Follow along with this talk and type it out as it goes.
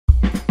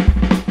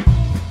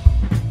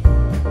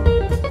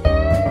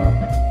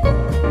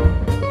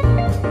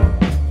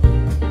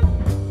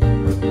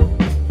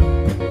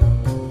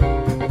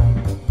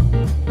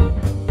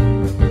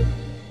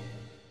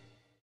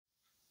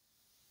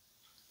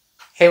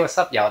Hey, what's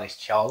up, y'all? It's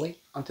Charlie.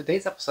 On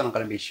today's episode, I'm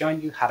going to be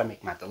showing you how to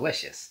make my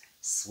delicious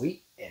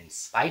sweet and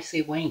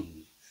spicy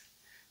wings.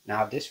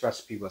 Now, this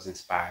recipe was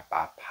inspired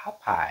by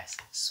Popeye's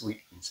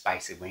sweet and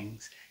spicy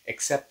wings,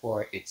 except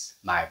for it's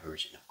my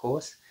version, of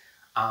course.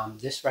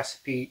 This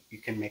recipe, you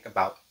can make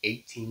about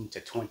 18 to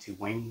 20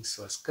 wings,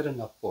 so it's good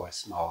enough for a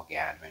small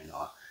gathering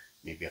or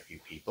maybe a few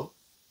people.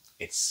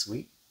 It's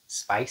sweet,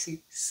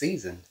 spicy,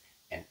 seasoned,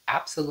 and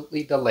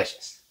absolutely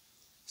delicious.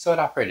 So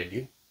without further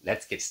ado,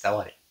 let's get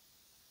started.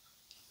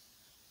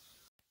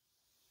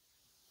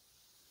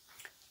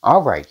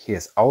 Alright,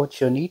 here's all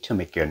you'll need to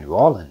make your New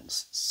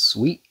Orleans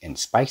sweet and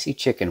spicy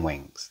chicken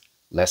wings.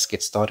 Let's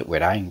get started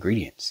with our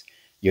ingredients.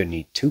 You'll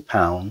need 2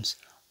 pounds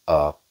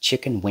of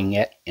chicken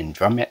wingette in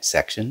drumette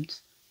sections,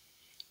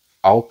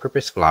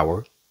 all-purpose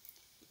flour,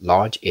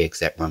 large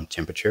eggs at room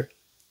temperature,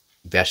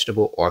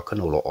 vegetable or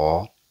canola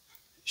oil,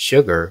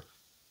 sugar,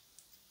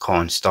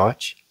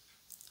 cornstarch,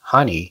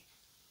 honey,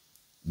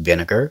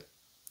 vinegar,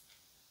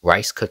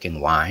 rice cooking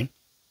wine,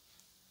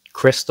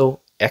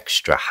 crystal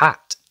extra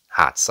hot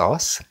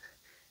sauce,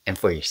 and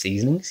for your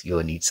seasonings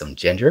you'll need some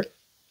ginger,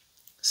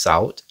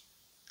 salt,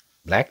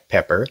 black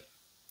pepper,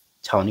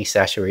 Tony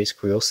Chachere's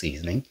Creole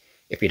seasoning.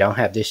 If you don't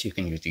have this, you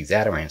can use the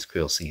Zatarain's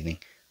Creole seasoning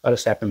or the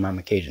Sapin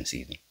Mama Cajun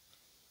seasoning.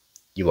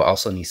 You will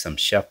also need some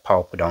Chef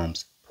Paul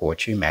Prud'homme's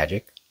Poetry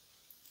Magic,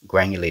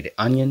 granulated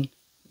onion,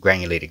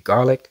 granulated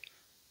garlic,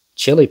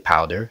 chili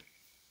powder,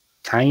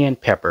 cayenne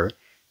pepper,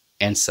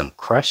 and some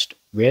crushed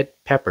red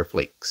pepper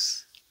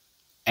flakes.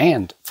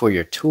 And for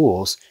your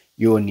tools,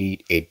 you will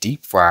need a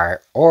deep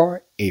fryer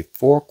or a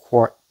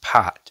 4-quart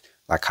pot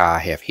like how I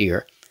have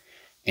here.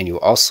 And you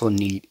also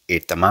need a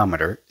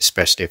thermometer,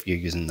 especially if you're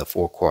using the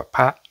 4-quart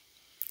pot,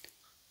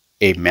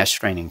 a mesh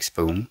straining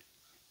spoon,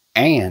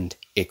 and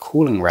a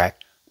cooling rack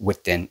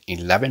with an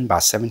 11 by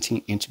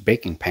 17 inch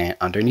baking pan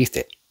underneath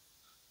it.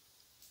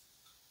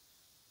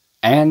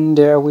 And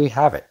there we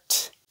have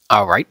it.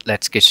 Alright,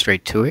 let's get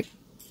straight to it.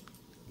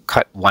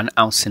 Cut 1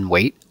 ounce in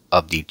weight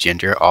of the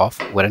ginger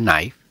off with a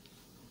knife.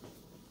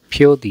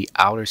 Peel the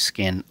outer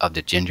skin of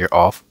the ginger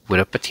off with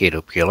a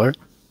potato peeler.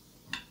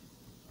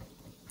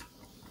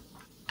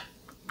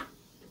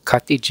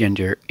 Cut the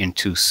ginger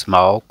into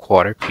small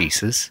quarter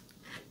pieces.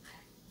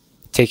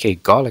 Take a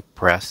garlic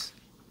press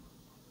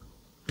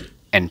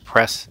and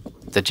press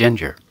the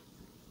ginger.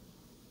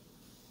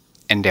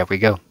 And there we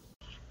go.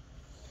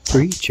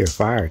 Preheat your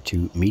fire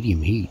to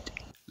medium heat.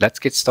 Let's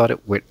get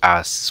started with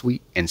our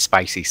sweet and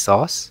spicy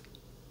sauce.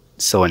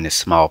 So in this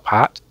small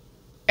pot,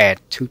 add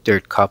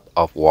 2/3 cup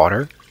of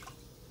water,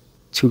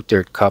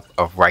 2/3 cup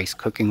of rice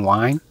cooking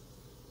wine,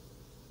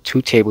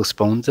 2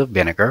 tablespoons of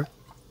vinegar,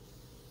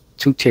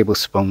 2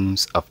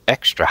 tablespoons of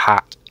extra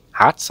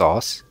hot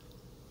sauce,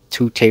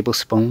 2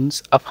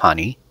 tablespoons of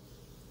honey,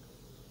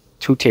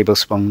 2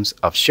 tablespoons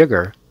of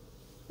sugar,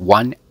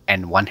 1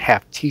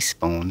 1/2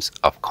 teaspoons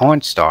of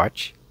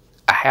cornstarch,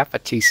 a 1/2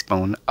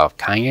 teaspoon of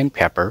cayenne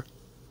pepper,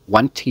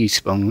 1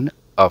 teaspoon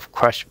of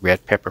crushed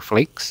red pepper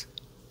flakes,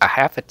 a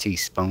 1/2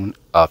 teaspoon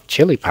of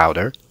chili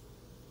powder,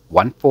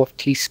 1/4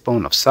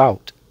 teaspoon of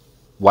salt,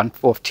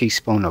 1/4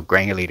 teaspoon of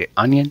granulated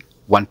onion,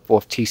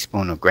 1/4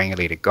 teaspoon of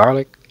granulated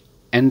garlic,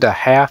 and a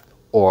 1/2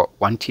 or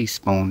 1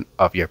 teaspoon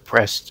of your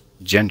pressed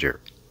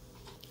ginger.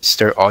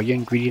 Stir all your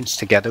ingredients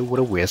together with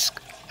a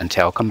whisk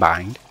until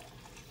combined.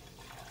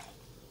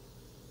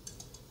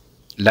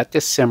 Let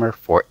this simmer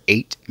for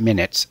 8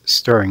 minutes,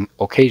 stirring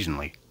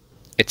occasionally.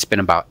 It's been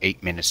about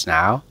 8 minutes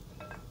now,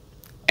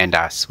 and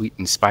our sweet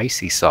and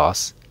spicy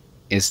sauce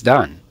is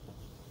done.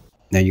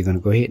 Now you're going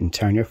to go ahead and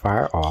turn your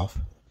fire off.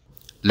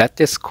 Let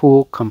this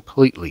cool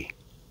completely.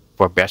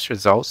 For best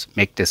results,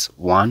 make this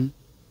 1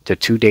 to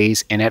 2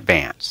 days in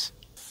advance.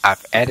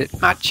 I've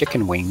added my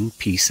chicken wing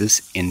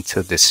pieces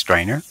into this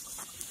strainer.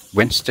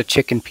 Rinse the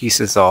chicken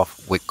pieces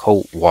off with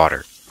cold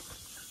water.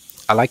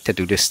 I like to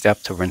do this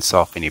step to rinse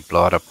off any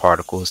blood or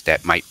particles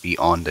that might be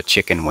on the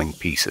chicken wing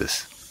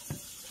pieces.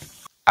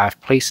 I've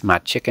placed my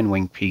chicken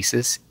wing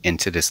pieces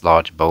into this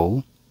large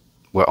bowl.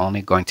 We're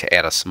only going to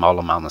add a small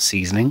amount of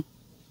seasoning.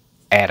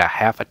 Add a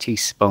 1/2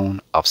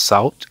 teaspoon of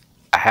salt,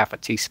 a 1/2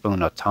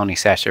 teaspoon of Tony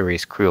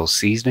Chachere's Creole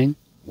seasoning,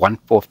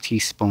 1/4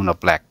 teaspoon of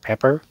black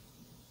pepper,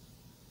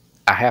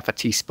 a 1/2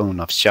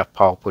 teaspoon of Chef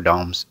Paul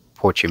Prud'homme's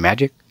Poetry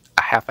Magic,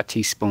 a 1/2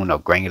 teaspoon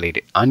of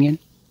granulated onion,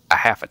 a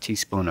 1/2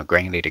 teaspoon of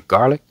granulated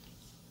garlic,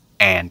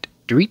 and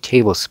 3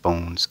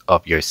 tablespoons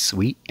of your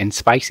sweet and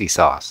spicy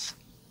sauce.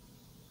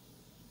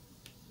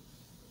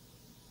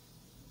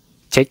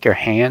 Take your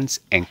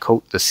hands and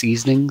coat the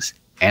seasonings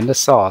and the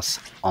sauce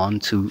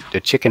onto the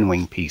chicken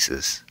wing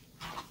pieces.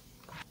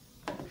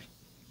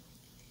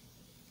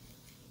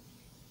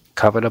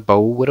 Cover the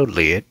bowl with a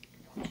lid.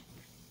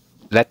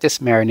 Let this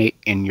marinate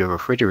in your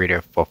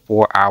refrigerator for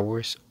 4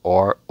 hours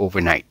or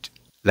overnight.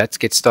 Let's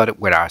get started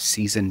with our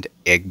seasoned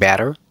egg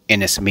batter. In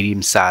this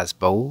medium-sized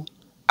bowl,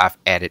 I've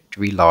added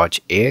 3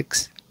 large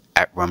eggs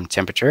at room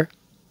temperature.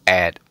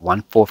 Add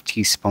 1/4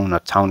 teaspoon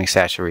of Tony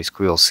Chachere's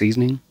Creole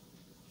seasoning,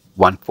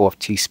 1/4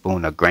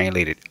 teaspoon of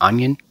granulated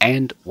onion,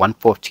 and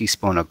 1/4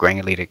 teaspoon of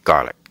granulated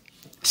garlic.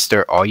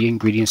 Stir all your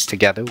ingredients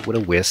together with a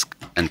whisk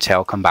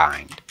until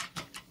combined.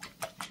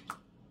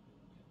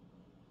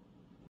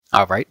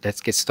 Alright,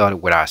 let's get started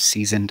with our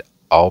seasoned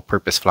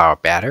all-purpose flour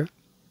batter.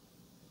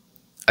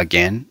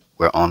 Again,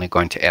 we're only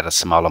going to add a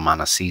small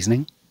amount of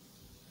seasoning.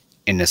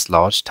 In this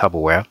large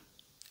Tupperware,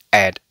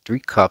 add 3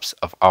 cups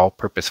of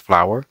all-purpose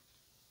flour,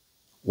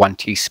 1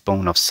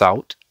 teaspoon of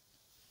salt,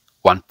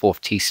 1/4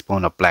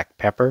 teaspoon of black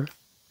pepper,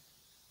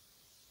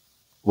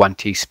 1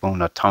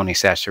 teaspoon of Tony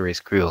Chachere's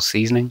Creole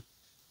seasoning,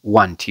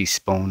 1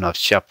 teaspoon of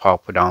Chef Paul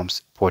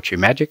Prudhomme's Poetry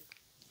Magic,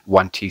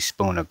 1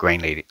 teaspoon of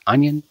granulated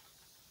onion,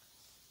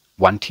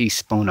 1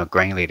 teaspoon of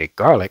granulated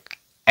garlic,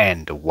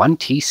 and 1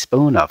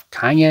 teaspoon of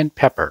cayenne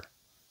pepper.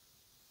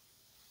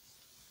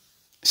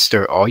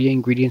 Stir all your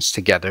ingredients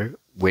together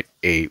with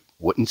a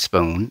wooden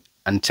spoon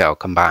until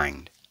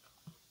combined.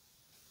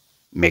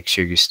 Make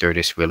sure you stir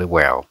this really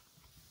well.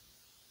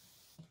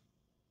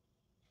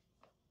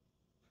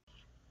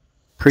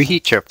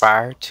 Preheat your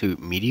fire to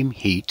medium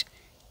heat.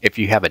 If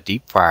you have a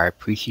deep fryer,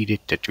 preheat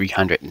it to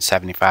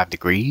 375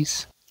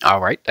 degrees.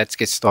 Alright, let's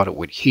get started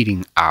with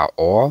heating our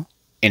oil.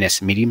 In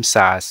this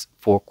medium-sized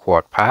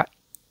 4-quart pot,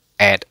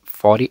 add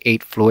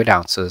 48 fluid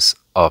ounces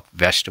of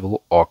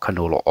vegetable or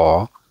canola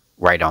oil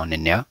right on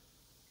in there.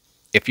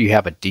 If you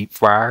have a deep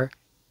fryer,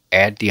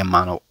 add the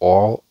amount of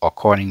oil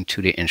according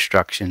to the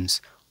instructions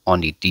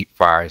on the deep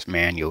fryer's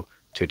manual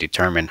to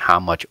determine how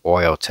much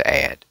oil to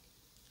add.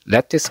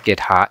 Let this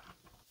get hot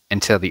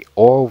until the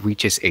oil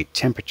reaches a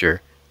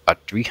temperature of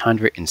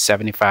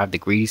 375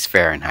 degrees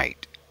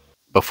Fahrenheit.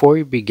 Before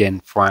we begin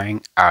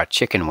frying our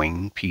chicken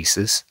wing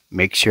pieces,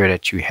 make sure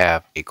that you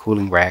have a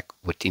cooling rack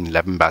with an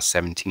 11 by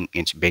 17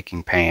 inch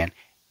baking pan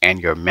and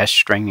your mesh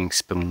straining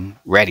spoon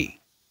ready.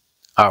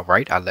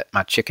 Alright, I let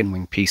my chicken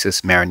wing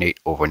pieces marinate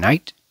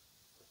overnight.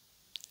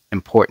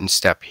 Important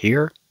step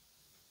here.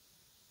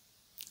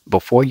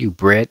 Before you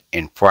bread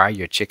and fry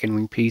your chicken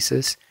wing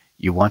pieces,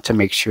 you want to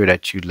make sure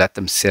that you let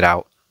them sit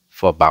out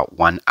for about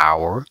 1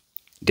 hour.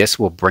 This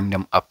will bring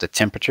them up to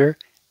temperature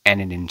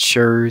and it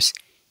ensures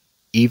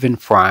even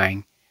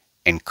frying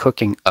and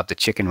cooking of the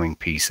chicken wing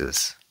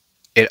pieces.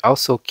 It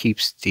also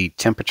keeps the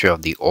temperature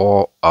of the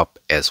oil up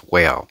as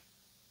well.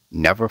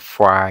 Never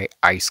fry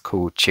ice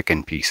cold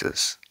chicken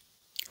pieces.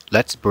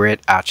 Let's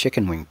bread our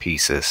chicken wing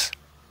pieces.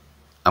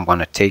 I'm going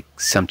to take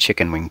some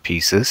chicken wing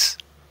pieces,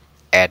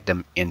 add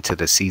them into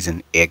the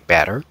seasoned egg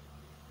batter,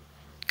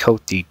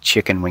 coat the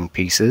chicken wing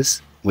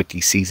pieces with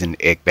the seasoned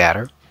egg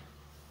batter,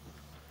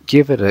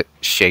 give it a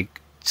shake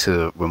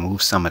to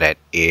remove some of that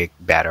egg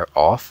batter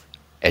off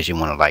as you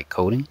want a light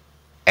coating.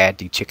 Add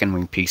the chicken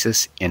wing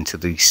pieces into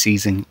the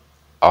seasoned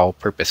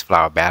all-purpose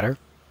flour batter.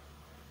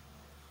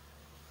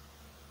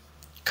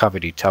 Cover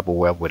the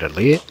Tupperware with a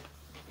lid.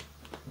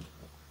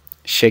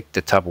 Shake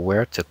the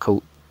Tupperware to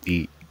coat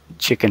the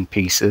chicken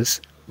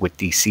pieces with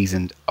the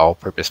seasoned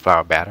all-purpose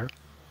flour batter.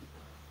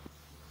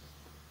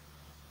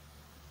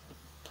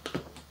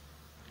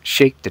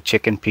 Shake the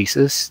chicken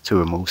pieces to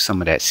remove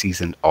some of that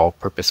seasoned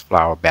all-purpose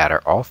flour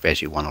batter off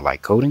as you want a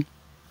light coating.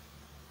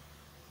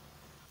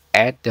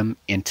 Add them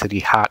into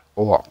the hot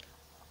oil.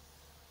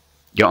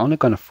 You're only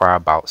going to fry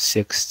about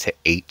 6 to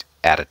 8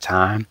 at a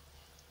time.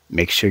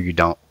 Make sure you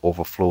don't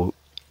overflow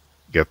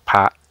your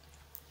pot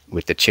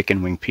with the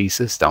chicken wing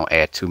pieces. Don't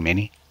add too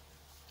many.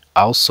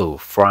 Also,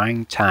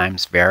 frying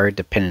times vary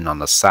depending on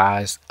the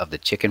size of the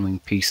chicken wing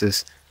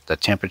pieces, the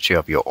temperature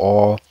of your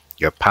oil,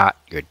 your pot,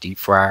 your deep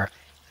fryer,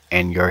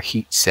 and your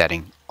heat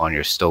setting on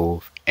your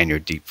stove and your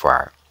deep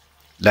fryer.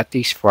 Let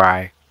these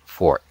fry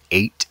for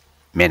 8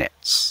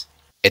 minutes.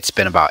 It's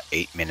been about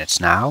 8 minutes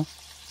now.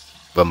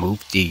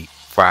 Remove the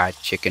fried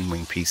chicken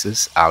wing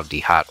pieces out of the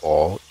hot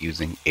oil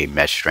using a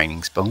mesh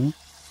straining spoon.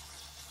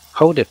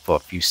 Hold it for a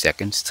few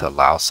seconds to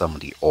allow some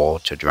of the oil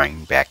to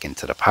drain back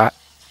into the pot.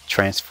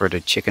 Transfer the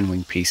chicken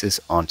wing pieces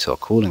onto a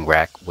cooling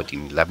rack with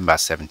an 11 by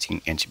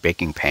 17 inch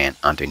baking pan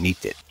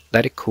underneath it.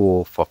 Let it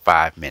cool for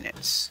 5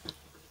 minutes.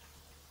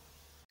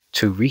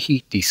 To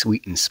reheat the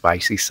sweet and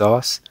spicy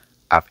sauce,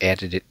 I've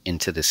added it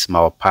into this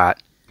small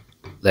pot.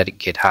 Let it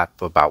get hot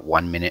for about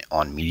 1 minute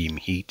on medium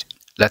heat.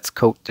 Let's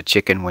coat the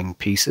chicken wing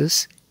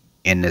pieces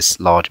in this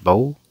large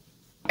bowl.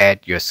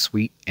 Add your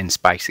sweet and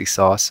spicy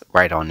sauce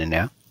right on in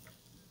there,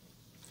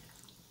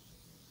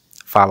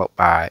 followed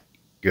by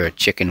your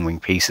chicken wing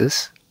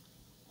pieces.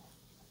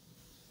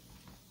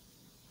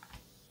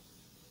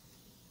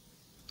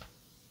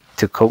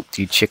 To coat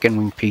the chicken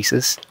wing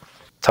pieces,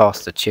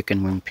 toss the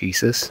chicken wing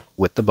pieces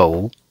with the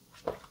bowl.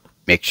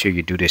 Make sure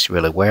you do this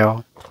really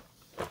well.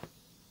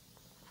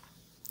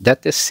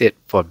 Let this sit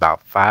for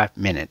about 5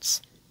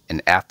 minutes,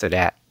 and after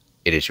that,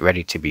 it is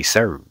ready to be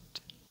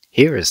served.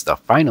 Here is the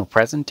final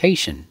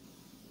presentation.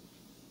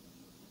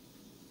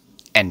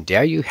 And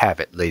there you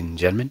have it, ladies and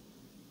gentlemen.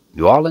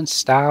 New Orleans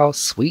style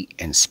sweet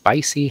and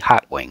spicy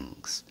hot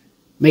wings,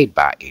 made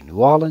by a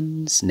New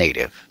Orleans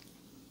native.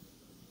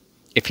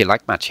 If you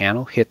like my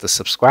channel, hit the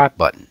subscribe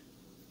button.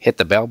 Hit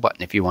the bell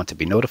button if you want to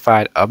be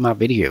notified of my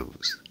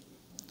videos.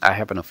 I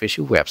have an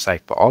official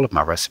website for all of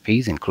my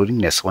recipes, including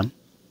this one.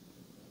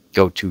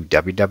 Go to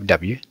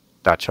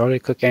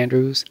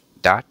www.charliethecookandrews.com.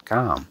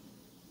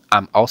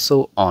 I'm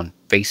also on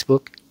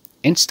Facebook,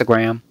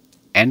 Instagram,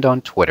 and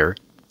on Twitter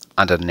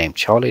under the name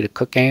Charlie the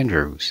Cook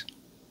Andrews.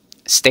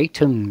 Stay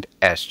tuned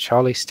as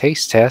Charlie's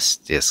Taste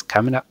Test is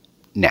coming up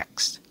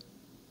next.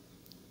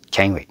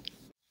 Can't wait.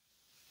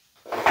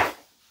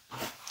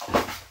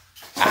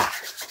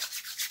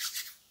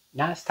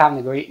 Now it's time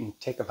to go eat and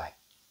take a bite.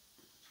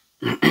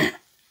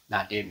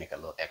 Now I did make a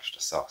little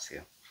extra sauce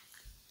here.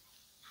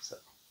 So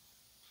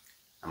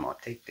I'm going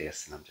to take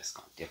this and I'm just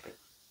going to dip it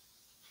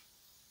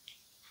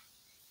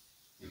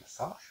in the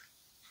sauce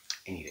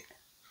and eat it.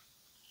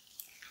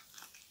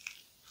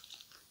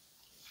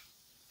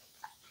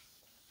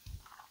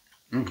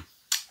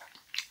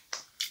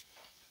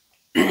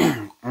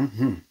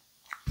 Mm-hmm.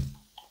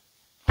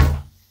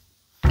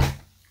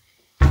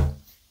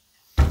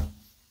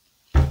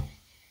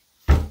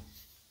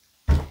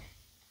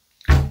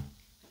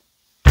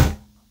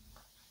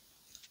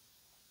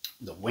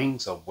 The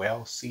wings are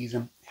well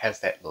seasoned, has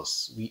that little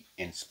sweet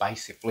and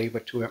spicy flavor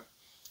to it,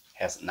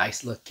 has a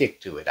nice little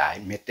kick to it, I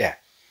admit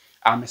that.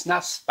 It's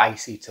not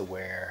spicy to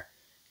where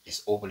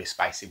it's overly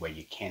spicy where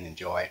you can't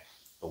enjoy it,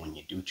 but when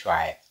you do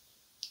try it,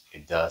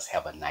 it does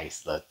have a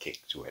nice little kick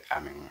to it. I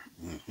mean,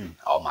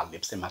 all my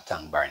lips and my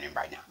tongue burning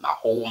right now. My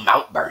whole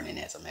mouth burning,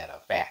 as a matter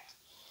of fact.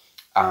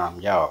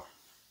 Y'all,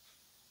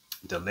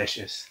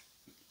 delicious,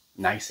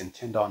 nice and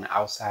tender on the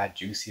outside,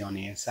 juicy on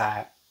the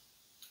inside,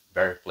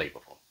 very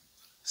flavorful.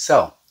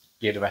 So,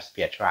 give the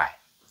recipe a try.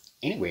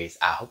 Anyways,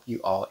 I hope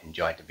you all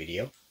enjoyed the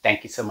video.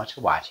 Thank you so much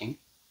for watching.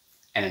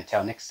 And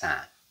until next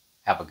time,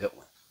 have a good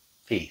one.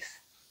 Peace.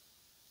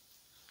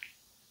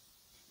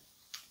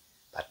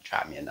 About to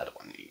try me another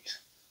one of these.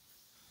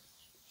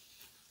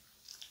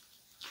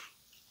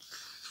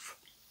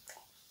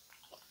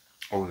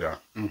 Oh yeah.